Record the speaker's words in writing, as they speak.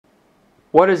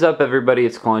What is up, everybody?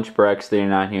 It's BrickFair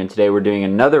X39 here, and today we're doing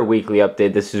another weekly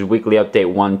update. This is weekly update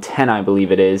 110, I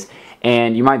believe it is.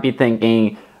 And you might be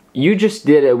thinking, you just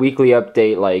did a weekly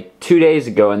update like 2 days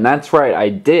ago, and that's right, I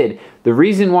did. The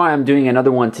reason why I'm doing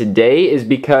another one today is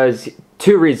because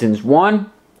two reasons. One,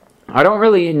 I don't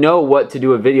really know what to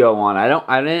do a video on.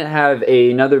 I didn't have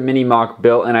another mini mock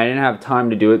built, and I didn't have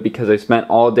time to do it because I spent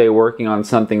all day working on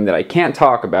something that I can't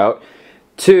talk about.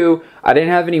 Two, I didn't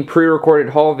have any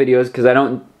pre-recorded haul videos because I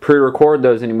don't pre-record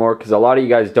those anymore because a lot of you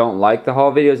guys don't like the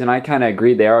haul videos, and I kind of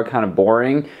agree they are kind of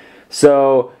boring.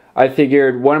 So I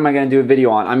figured, what am I going to do a video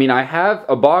on? I mean, I have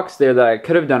a box there that I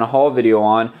could have done a haul video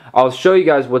on. I'll show you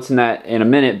guys what's in that in a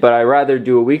minute, but I'd rather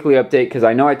do a weekly update because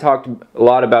I know I talked a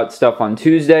lot about stuff on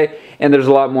Tuesday, and there's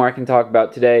a lot more I can talk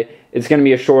about today. It's going to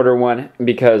be a shorter one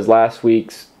because last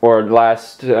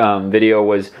video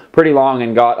was pretty long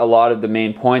and got a lot of the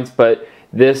main points, but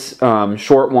this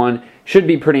short one should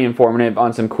be pretty informative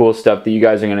on some cool stuff that you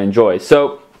guys are going to enjoy.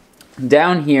 So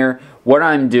down here, what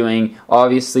I'm doing,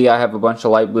 obviously I have a bunch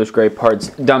of light bluish gray parts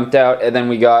dumped out, and then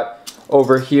we got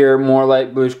over here more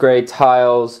light bluish gray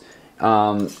tiles,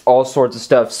 all sorts of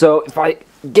stuff. So if I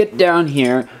get down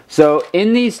here, so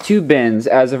in these two bins,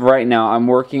 as of right now, I'm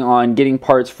working on getting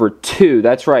parts for two.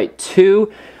 That's right,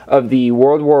 two of the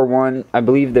World War I, I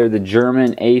believe they're the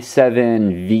German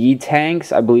A7V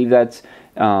tanks. I believe that's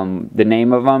the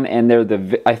name of them, and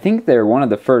I think they're one of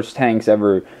the first tanks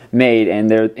ever made, and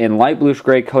they're in light bluish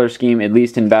gray color scheme, at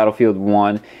least in Battlefield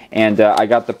 1. And I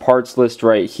got the parts list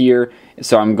right here,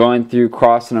 so I'm going through,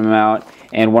 crossing them out,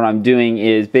 and what I'm doing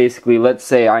is basically, let's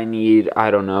say I need,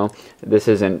 I don't know, this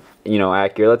isn't,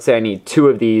 accurate, let's say I need two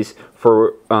of these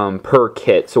for per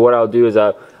kit. So what I'll do is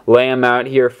I'll lay them out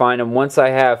here, find them. Once I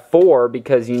have four,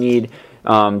 because you need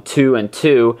 2 and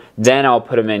 2, then I'll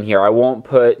put them in here. I won't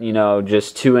put,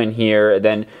 just 2 in here,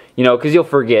 then, because you'll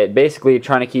forget. Basically,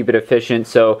 trying to keep it efficient.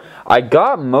 So I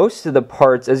got most of the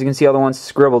parts, as you can see, all the ones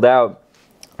scribbled out.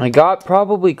 I got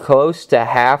probably close to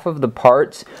half of the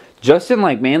parts just in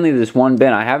mainly this one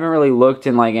bin. I haven't really looked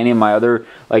in any of my other,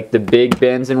 the big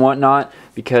bins and whatnot,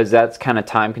 because that's kind of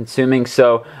time consuming.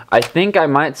 So I think I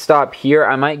might stop here.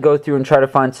 I might go through and try to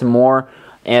find some more,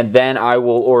 and then I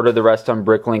will order the rest on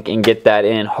BrickLink and get that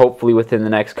in hopefully within the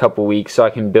next couple weeks so I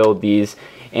can build these.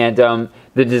 And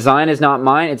the design is not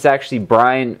mine. It's actually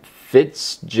Brian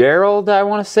Fitzgerald, I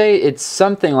want to say. It's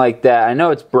something like that. I know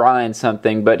it's Brian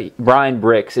something, but Brian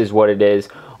Bricks is what it is.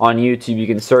 On YouTube, you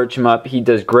can search him up. He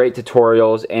does great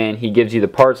tutorials, and he gives you the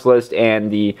parts list,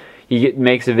 and he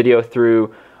makes a video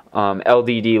through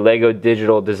LDD, Lego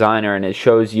Digital Designer, and it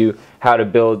shows you how to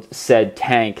build said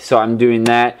tank. So I'm doing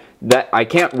that. I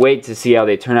can't wait to see how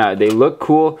they turn out. They look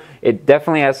cool. It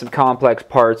definitely has some complex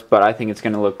parts, but I think it's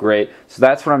going to look great. So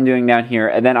that's what I'm doing down here.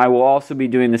 And then I will also be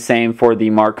doing the same for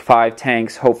the Mark V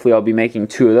tanks. Hopefully I'll be making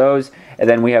 2 of those. And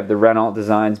then we have the Renault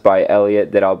designs by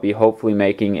Elliot that I'll be hopefully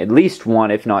making at least 1,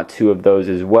 if not 2 of those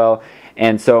as well.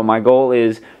 And so my goal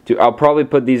is I'll probably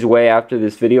put these away after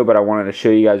this video, but I wanted to show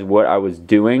you guys what I was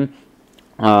doing.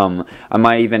 I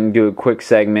might even do a quick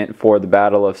segment for the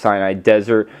Battle of Sinai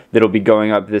Desert that'll be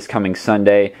going up this coming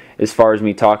Sunday as far as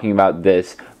me talking about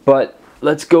this. But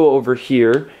let's go over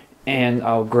here, and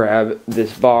I'll grab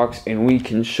this box and we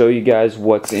can show you guys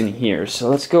what's in here. So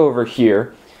let's go over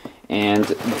here and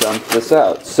dump this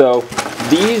out. So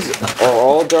these are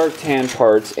all dark tan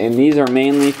parts, and these are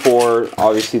mainly for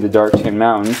obviously the dark tan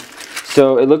mountain.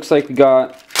 So it looks like we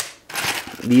got,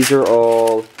 these are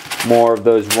all more of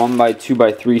those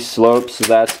 1x2x3 slopes, so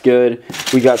that's good.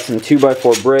 We got some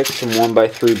 2x4 bricks, some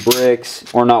 1x3 bricks,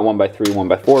 or not 1x3,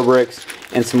 1x4 bricks,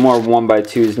 and some more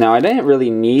 1x2s. Now, I didn't really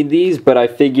need these, but I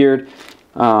figured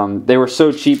they were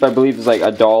so cheap. I believe it was like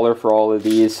 $1 for all of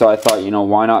these, so I thought,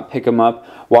 why not pick them up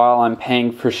while I'm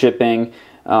paying for shipping.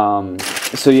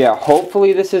 So yeah,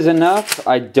 hopefully this is enough.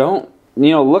 I don't,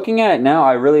 looking at it now,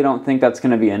 I really don't think that's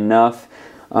going to be enough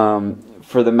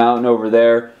for the mountain over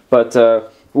there,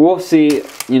 but we'll see,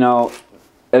 and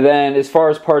then as far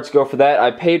as parts go for that,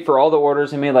 I paid for all the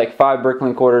orders. I made like 5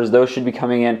 BrickLink orders. Those should be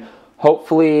coming in.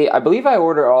 Hopefully, I believe I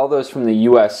ordered all those from the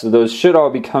US, so those should all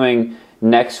be coming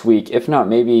next week, if not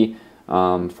maybe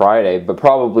Friday, but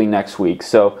probably next week.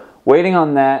 So waiting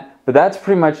on that, but that's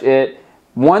pretty much it.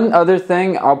 One other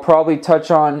thing I'll probably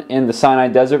touch on in the Sinai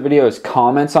Desert video is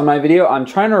comments on my video. I'm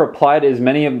trying to reply to as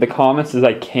many of the comments as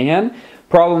I can.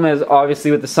 Problem is, obviously,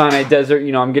 with the Sinai Desert,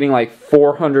 I'm getting like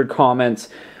 400 comments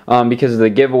because of the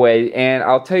giveaway. And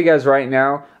I'll tell you guys right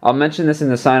now, I'll mention this in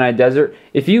the Sinai Desert.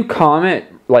 If you comment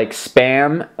like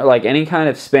spam, like any kind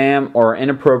of spam or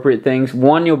inappropriate things,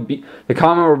 the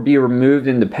comment will be removed,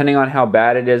 and depending on how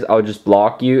bad it is, I'll just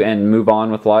block you and move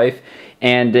on with life.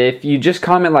 And if you just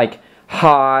comment like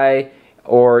hi,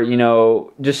 or you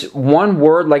know, just one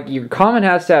word, like your comment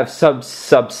has to have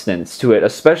substance to it,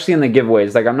 especially in the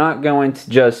giveaways. Like I'm not going to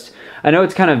just, I know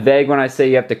it's kind of vague when I say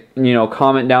you have to, you know,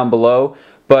 comment down below,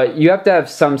 but you have to have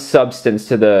some substance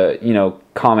to the, you know,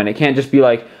 comment. It can't just be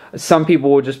like, some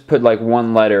people will just put like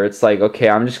one letter. It's like, okay,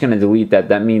 I'm just going to delete that.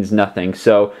 That means nothing.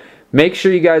 So make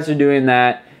sure you guys are doing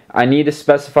that. I need to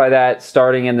specify that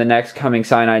starting in the next coming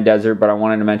Sinai Desert, but I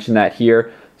wanted to mention that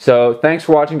here. So thanks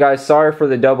for watching, guys. Sorry for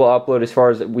the double upload as far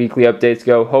as weekly updates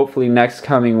go. Hopefully next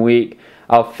coming week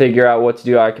I'll figure out what to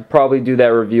do. I could probably do that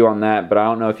review on that, but I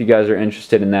don't know if you guys are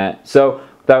interested in that. So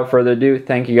without further ado,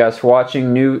 thank you guys for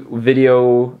watching. New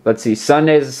video, let's see,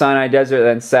 Sunday is the Sinai Desert,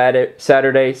 then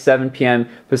Saturday, 7 p.m.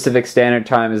 Pacific Standard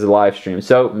Time is the live stream.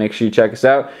 So make sure you check us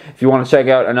out. If you want to check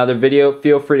out another video,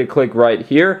 feel free to click right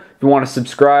here. If you want to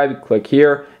subscribe, click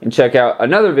here. And check out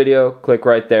another video, click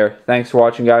right there. Thanks for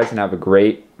watching, guys, and have a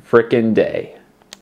great frickin' day.